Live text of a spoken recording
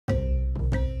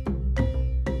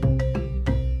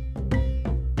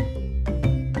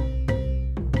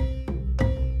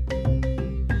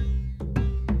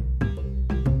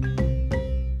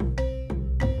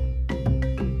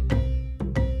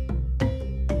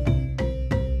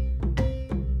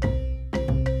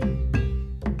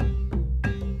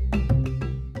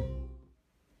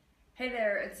Hey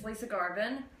there, it's Lisa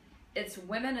Garvin. It's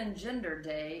Women and Gender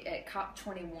Day at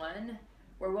COP21,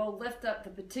 where we'll lift up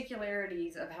the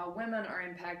particularities of how women are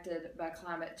impacted by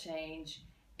climate change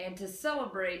and to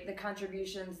celebrate the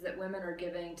contributions that women are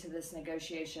giving to this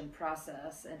negotiation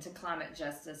process and to climate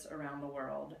justice around the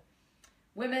world.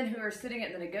 Women who are sitting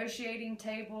at the negotiating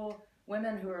table,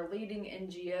 women who are leading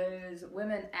NGOs,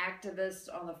 women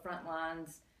activists on the front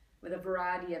lines with a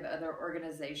variety of other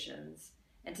organizations.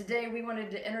 And today we wanted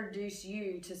to introduce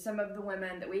you to some of the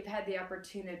women that we've had the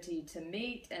opportunity to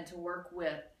meet and to work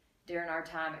with during our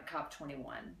time at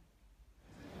COP21.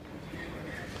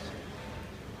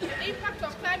 The impact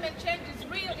of climate change is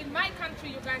real in my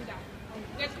country, Uganda.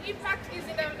 The impact is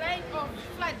in the line of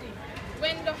flooding.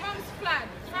 When the homes flood,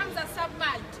 farms are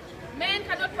submerged. Men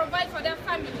cannot provide for their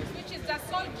families, which is their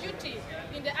sole duty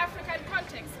in the African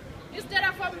context. This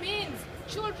therefore means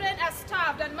children are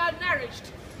starved and malnourished.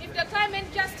 If the climate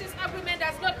justice agreement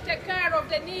does not take care of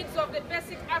the needs of the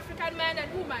basic African man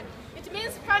and woman, it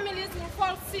means families will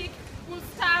fall sick, will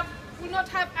starve, will not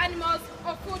have animals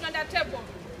or food on their table.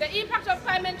 The impact of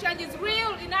climate change is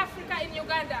real in Africa, in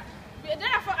Uganda. We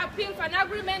therefore appeal for an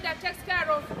agreement that takes care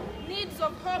of needs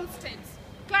of homesteads.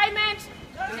 Climate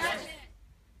justice.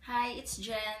 Hi, it's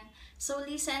Jen. So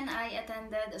Lisa and I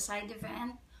attended a side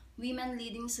event, Women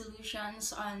Leading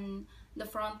Solutions on the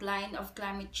Front Line of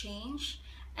Climate Change.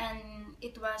 And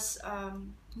it was a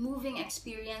moving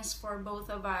experience for both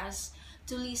of us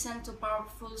to listen to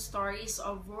powerful stories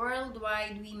of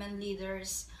worldwide women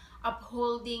leaders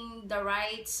upholding the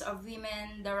rights of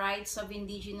women, the rights of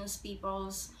indigenous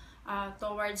peoples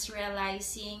towards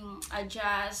realizing a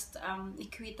just,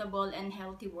 equitable, and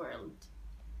healthy world.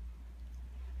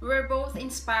 We're both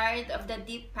inspired of the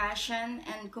deep passion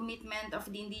and commitment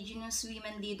of the indigenous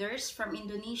women leaders from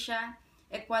Indonesia,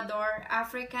 Ecuador,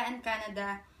 Africa, and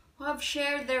Canada who have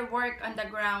shared their work on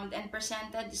the ground and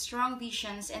presented strong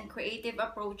visions and creative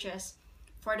approaches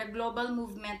for the global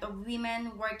movement of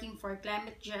women working for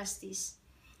climate justice.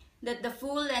 That the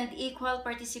full and equal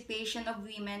participation of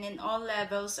women in all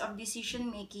levels of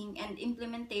decision-making and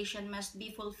implementation must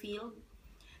be fulfilled.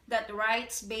 That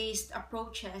rights-based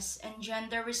approaches and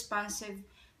gender-responsive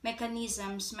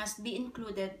mechanisms must be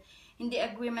included in the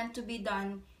agreement to be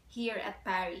done here at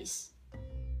Paris.